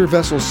Passenger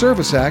Vessel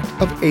Service Act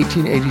of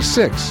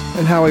 1886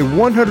 and how a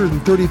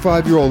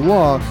 135-year-old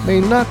law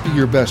may not be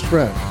your best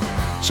friend.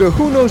 So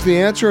who knows the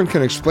answer and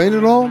can explain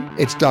it all?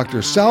 It's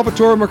Dr.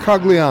 Salvatore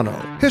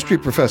Mercogliano, history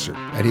professor,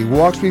 and he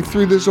walks me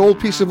through this old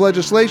piece of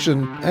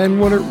legislation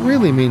and what it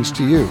really means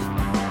to you.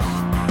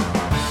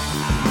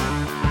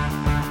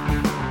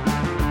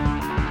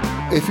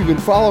 If you've been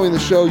following the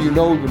show, you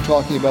know we've been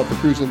talking about the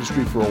cruise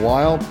industry for a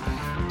while,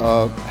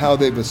 how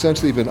they've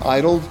essentially been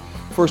idled,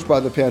 first by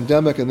the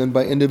pandemic and then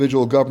by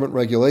individual government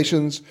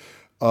regulations.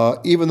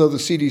 Even though the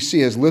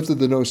CDC has lifted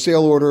the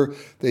no-sail order,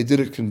 they did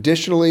it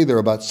conditionally. There are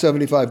about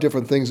 75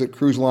 different things that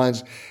cruise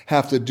lines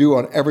have to do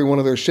on every one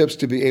of their ships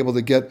to be able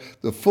to get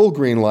the full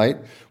green light,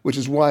 which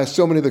is why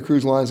so many of the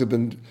cruise lines have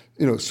been,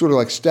 sort of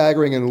like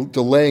staggering and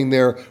delaying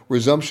their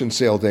resumption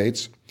sail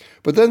dates.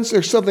 But then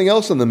there's something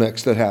else in the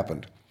mix that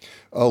happened.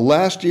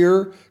 Last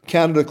year,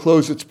 Canada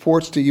closed its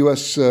ports to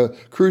U.S.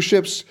 Cruise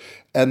ships,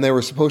 and they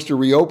were supposed to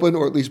reopen,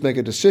 or at least make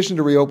a decision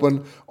to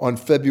reopen, on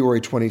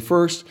February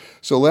 21st.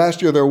 So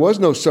last year there was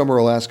no summer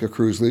Alaska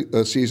cruise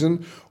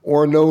season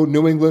or no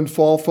New England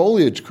fall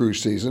foliage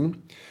cruise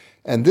season.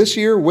 And this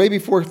year, way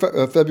before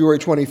February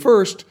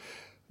 21st,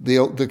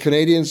 the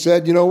Canadians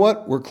said, you know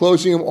what, we're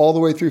closing them all the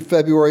way through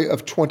February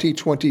of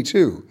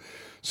 2022.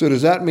 So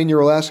does that mean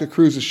your Alaska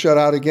cruise is shut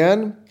out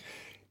again?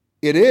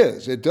 It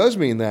is. It does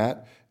mean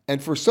that.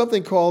 And for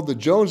something called the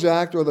Jones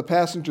Act or the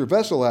Passenger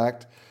Vessel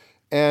Act,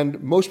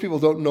 and most people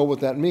don't know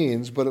what that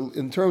means, but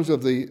in terms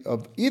of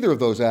either of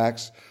those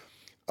acts,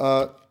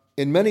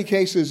 in many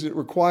cases it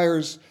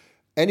requires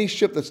any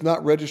ship that's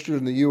not registered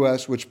in the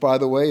U.S., which by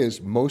the way is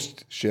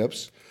most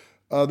ships,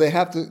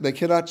 they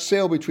cannot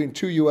sail between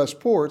two U.S.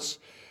 ports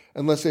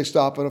unless they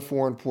stop in a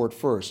foreign port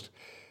first.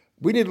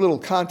 We need a little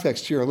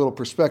context here, a little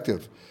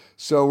perspective.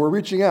 So we're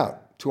reaching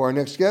out to our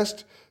next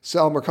guest,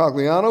 Sal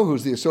Mercogliano,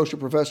 who's the Associate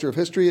Professor of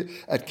History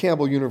at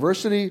Campbell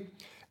University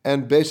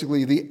and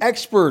basically the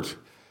expert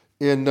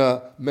in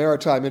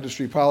maritime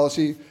industry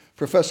policy.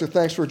 Professor,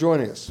 thanks for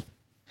joining us.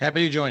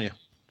 Happy to join you.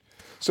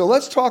 So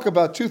let's talk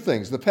about two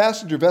things. The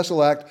Passenger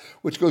Vessel Act,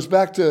 which goes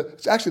back to,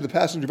 it's actually the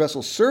Passenger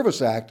Vessel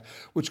Service Act,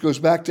 which goes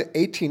back to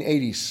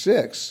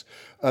 1886.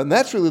 And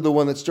that's really the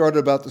one that started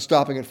about the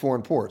stopping at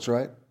foreign ports,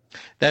 right?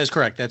 That is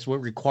correct. That's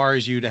what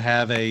requires you to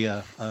have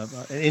an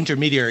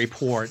intermediary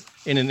port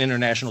in an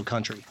international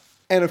country.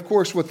 And of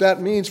course, what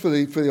that means for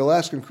the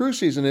Alaskan cruise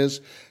season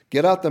is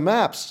get out the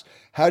maps.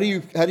 How do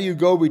you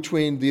go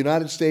between the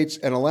United States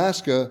and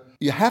Alaska?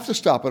 You have to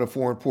stop at a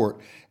foreign port.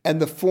 And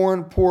the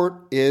foreign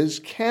port is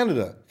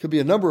Canada. Could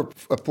be a number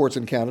of ports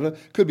in Canada.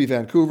 Could be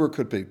Vancouver,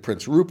 could be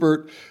Prince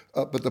Rupert.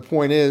 But the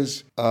point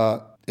is,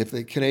 if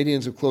the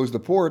Canadians have closed the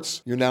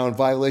ports, you're now in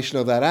violation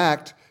of that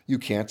act. You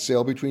can't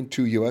sail between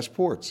two U.S.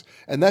 ports.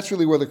 And that's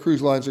really where the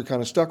cruise lines are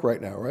kind of stuck right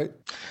now, right?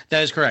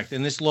 That is correct.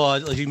 And this law,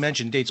 as you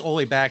mentioned, dates all the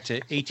way back to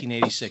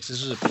 1886.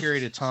 This was a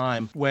period of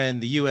time when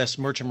the U.S.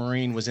 merchant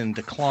marine was in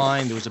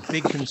decline. There was a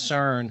big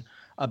concern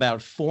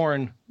about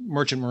foreign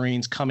merchant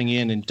marines coming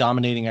in and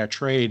dominating our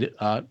trade.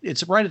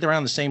 It's right at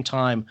around the same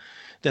time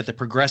that the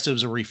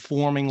progressives are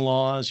reforming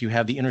laws. You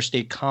have the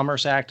Interstate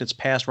Commerce Act that's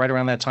passed right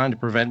around that time to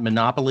prevent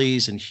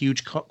monopolies and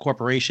huge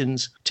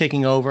corporations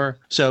taking over.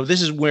 So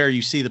this is where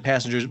you see the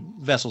Passenger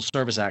Vessel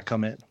Service Act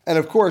come in. And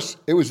of course,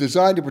 it was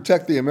designed to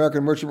protect the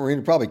American merchant marine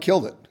and probably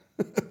killed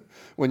it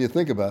when you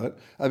think about it,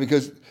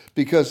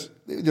 because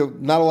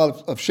not a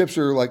lot of ships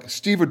are like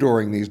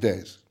stevedoring these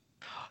days.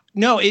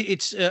 No,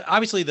 it's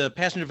obviously the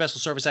Passenger Vessel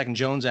Service Act and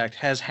Jones Act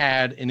has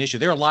had an issue.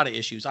 There are a lot of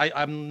issues.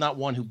 I'm not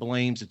one who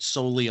blames it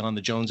solely on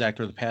the Jones Act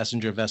or the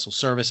Passenger Vessel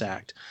Service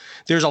Act.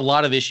 There's a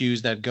lot of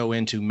issues that go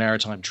into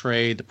maritime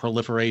trade, the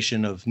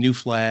proliferation of new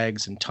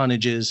flags and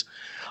tonnages.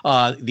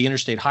 The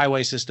interstate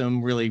highway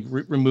system really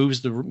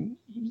removes the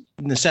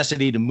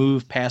necessity to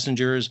move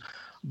passengers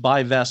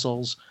by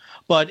vessels.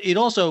 But it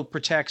also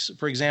protects,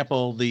 for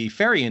example, the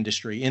ferry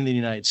industry in the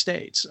United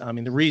States. I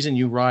mean, the reason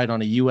you ride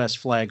on a U.S.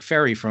 flag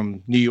ferry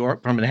from New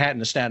York, from Manhattan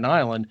to Staten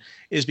Island,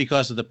 is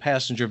because of the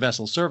Passenger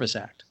Vessel Service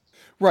Act.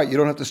 Right. You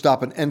don't have to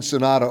stop in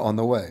Ensenada on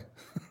the way,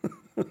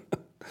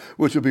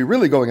 which would be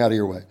really going out of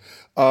your way.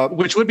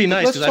 Which would be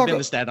nice because I've been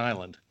to Staten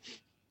Island.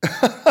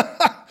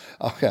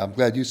 Okay, I'm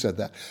glad you said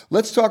that.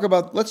 Let's talk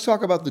about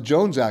the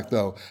Jones Act,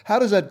 though. How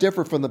does that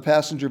differ from the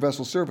Passenger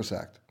Vessel Service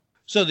Act?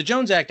 So the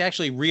Jones Act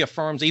actually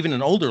reaffirms even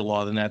an older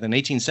law than that, the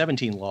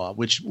 1817 law,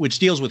 which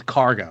deals with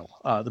cargo.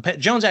 The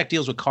Jones Act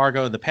deals with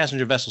cargo. The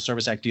Passenger Vessel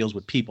Service Act deals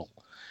with people.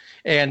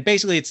 And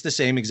basically, it's the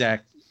same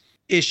exact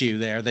issue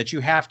there, that you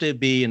have to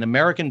be an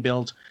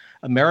American-built,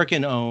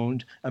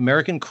 American-owned,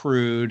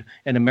 American-crewed,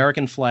 and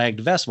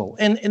American-flagged vessel.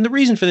 And the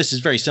reason for this is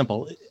very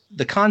simple.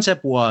 The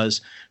concept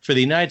was for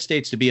the United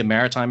States to be a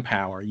maritime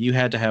power, you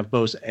had to have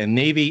both a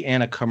Navy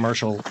and a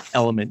commercial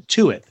element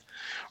to it.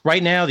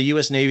 Right now, the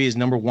U.S. Navy is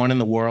number one in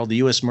the world. The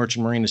U.S.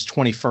 Merchant Marine is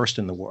 21st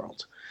in the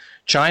world.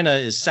 China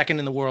is second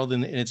in the world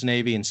in its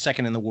Navy and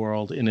second in the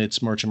world in its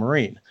Merchant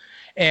Marine.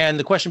 And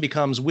the question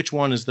becomes, which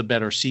one is the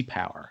better sea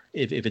power?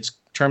 If it's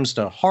terms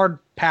to hard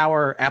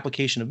power,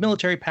 application of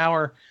military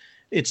power,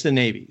 it's the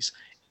Navy's.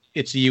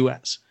 It's the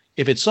U.S.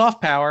 If it's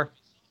soft power,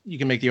 you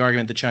can make the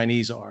argument the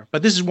Chinese are.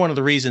 But this is one of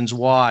the reasons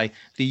why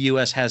the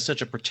U.S. has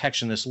such a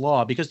protectionist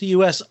law, because the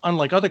U.S.,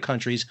 unlike other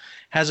countries,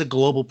 has a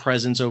global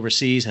presence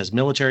overseas, has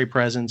military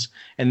presence,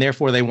 and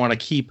therefore they want to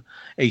keep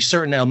a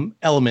certain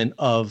element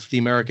of the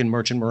American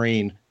merchant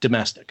marine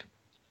domestic.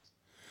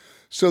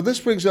 So this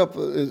brings up a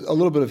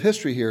little bit of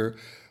history here.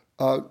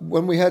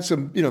 When we had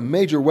some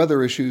major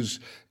weather issues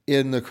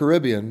in the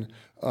Caribbean,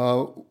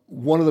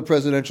 one of the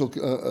presidential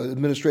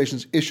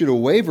administrations issued a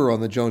waiver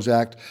on the Jones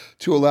Act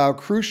to allow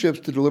cruise ships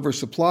to deliver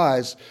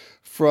supplies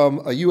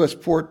from a U.S.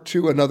 port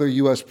to another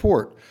U.S.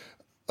 port.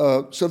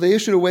 So they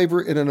issued a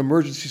waiver in an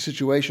emergency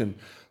situation.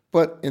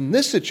 But in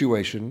this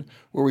situation,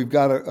 where we've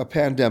got a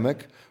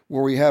pandemic,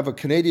 where we have a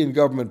Canadian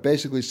government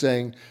basically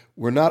saying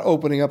we're not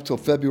opening up till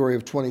February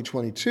of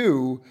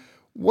 2022,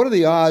 What are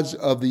the odds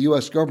of the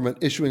U.S. government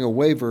issuing a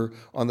waiver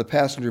on the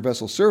Passenger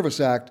Vessel Service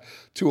Act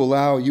to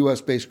allow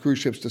U.S.-based cruise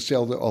ships to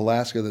sail to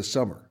Alaska this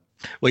summer?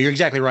 Well, you're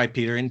exactly right,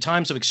 Peter. In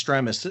times of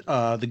extremis,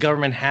 the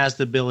government has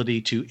the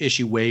ability to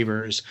issue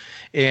waivers.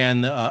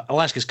 And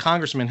Alaska's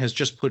congressman has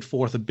just put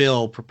forth a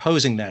bill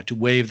proposing that, to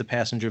waive the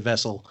Passenger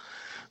Vessel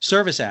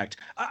Service Act.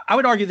 I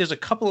would argue there's a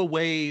couple of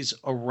ways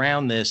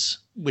around this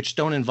which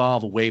don't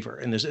involve a waiver.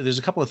 And there's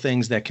a couple of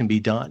things that can be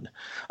done.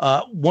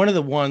 One of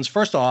the ones,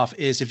 first off,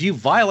 is if you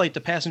violate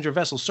the Passenger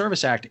Vessel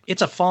Service Act,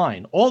 it's a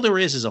fine. All there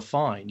is a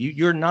fine.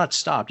 You're not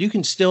stopped. You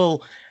can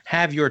still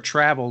have your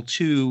travel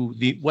to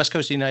the west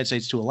coast of the United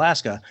States to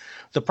Alaska.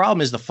 The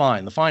problem is the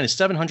fine. The fine is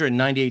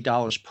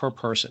 $798 per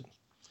person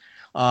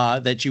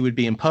that you would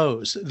be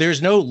imposed.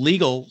 There's no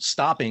legal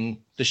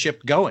stopping the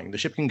ship going. The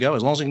ship can go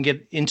as long as it can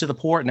get into the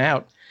port and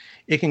out.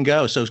 It can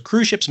go. So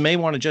cruise ships may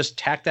want to just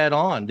tack that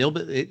on.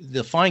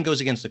 The fine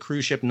goes against the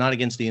cruise ship, not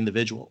against the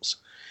individuals.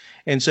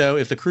 And so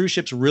if the cruise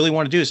ships really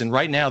want to do this, and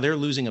right now they're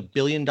losing $1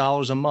 billion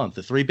a month,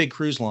 the three big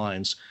cruise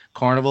lines,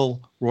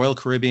 Carnival, Royal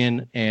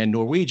Caribbean, and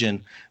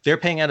Norwegian, they're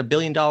paying out $1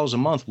 billion a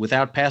month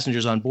without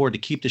passengers on board to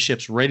keep the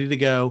ships ready to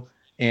go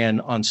and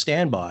on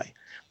standby.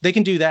 They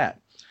can do that.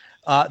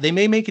 They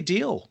may make a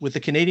deal with the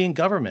Canadian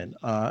government.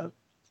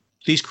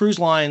 These cruise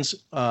lines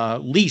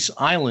lease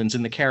islands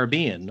in the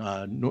Caribbean,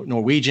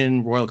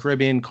 Norwegian, Royal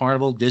Caribbean,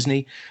 Carnival,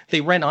 Disney. They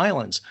rent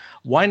islands.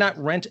 Why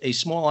not rent a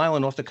small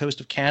island off the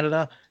coast of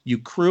Canada? You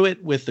crew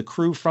it with the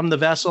crew from the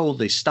vessel.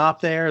 They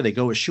stop there. They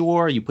go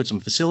ashore. You put some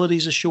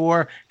facilities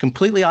ashore,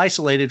 completely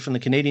isolated from the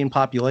Canadian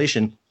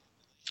population,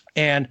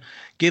 and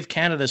give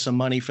Canada some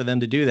money for them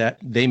to do that.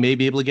 They may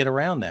be able to get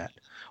around that.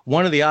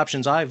 One of the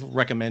options I've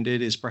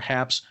recommended is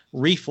perhaps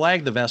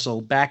reflag the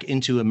vessel back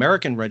into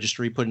American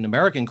registry, put an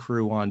American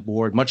crew on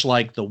board, much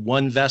like the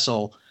one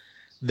vessel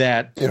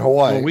that in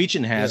Hawaii.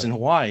 Norwegian has in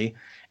Hawaii,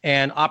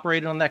 and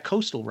operate on that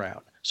coastal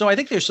route. So I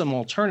think there's some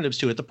alternatives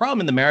to it. The problem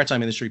in the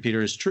maritime industry,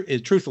 Peter, is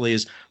truthfully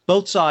is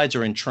both sides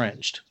are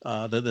entrenched.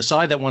 The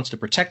side that wants to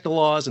protect the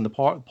laws and the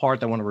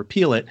part that want to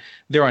repeal it,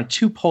 they're on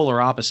two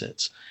polar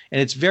opposites. And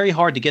it's very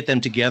hard to get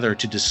them together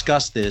to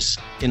discuss this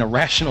in a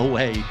rational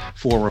way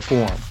for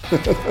reform.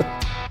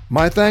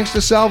 My thanks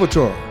to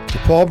Salvatore, to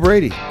Paul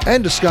Brady,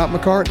 and to Scott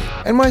McCartney.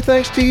 And my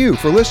thanks to you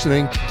for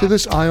listening to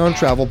this Eye on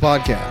Travel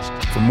podcast.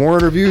 For more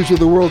interviews with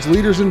the world's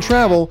leaders in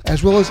travel,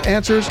 as well as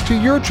answers to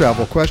your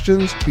travel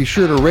questions, be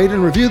sure to rate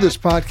and review this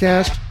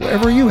podcast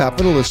wherever you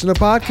happen to listen to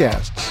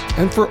podcasts.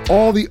 And for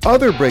all the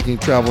other breaking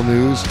travel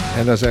news,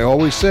 and as I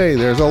always say,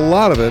 there's a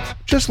lot of it,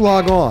 just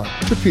log on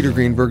to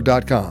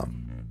petergreenberg.com.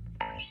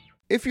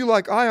 If you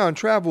like Eye on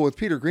Travel with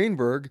Peter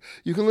Greenberg,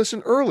 you can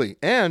listen early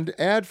and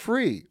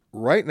ad-free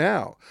right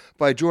now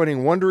by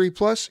joining Wondery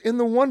Plus in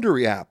the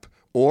Wondery app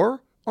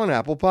or on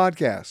Apple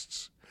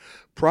Podcasts.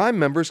 Prime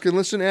members can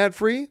listen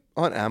ad-free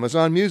on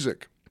Amazon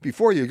Music.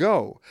 Before you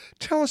go,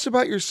 tell us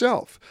about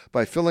yourself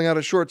by filling out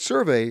a short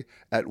survey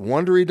at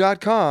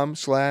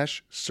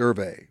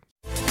Wondery.com/survey.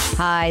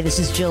 Hi, this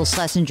is Jill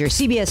Schlesinger,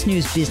 CBS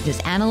News business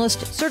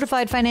analyst,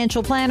 certified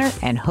financial planner,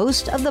 and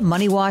host of the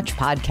Money Watch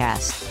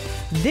podcast.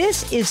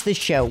 This is the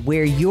show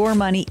where your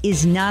money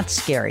is not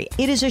scary.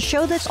 It is a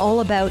show that's all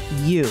about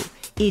you.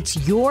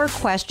 It's your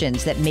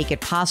questions that make it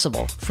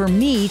possible for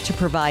me to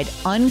provide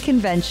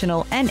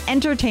unconventional and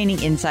entertaining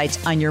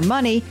insights on your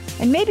money,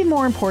 and maybe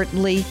more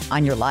importantly,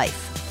 on your life.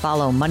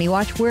 Follow Money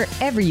Watch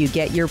wherever you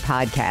get your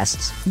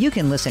podcasts. You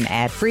can listen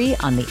ad-free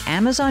on the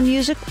Amazon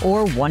Music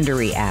or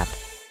Wondery app.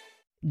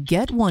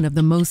 Get one of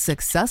the most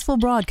successful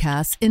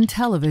broadcasts in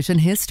television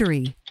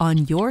history on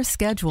your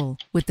schedule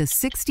with the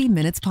 60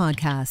 Minutes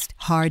podcast.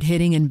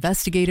 Hard-hitting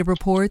investigative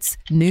reports,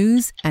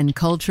 news, and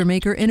culture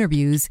maker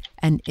interviews,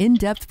 and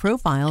in-depth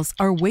profiles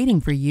are waiting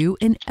for you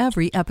in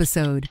every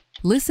episode.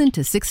 Listen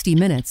to 60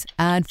 Minutes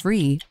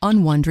ad-free on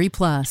Wondery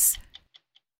Plus.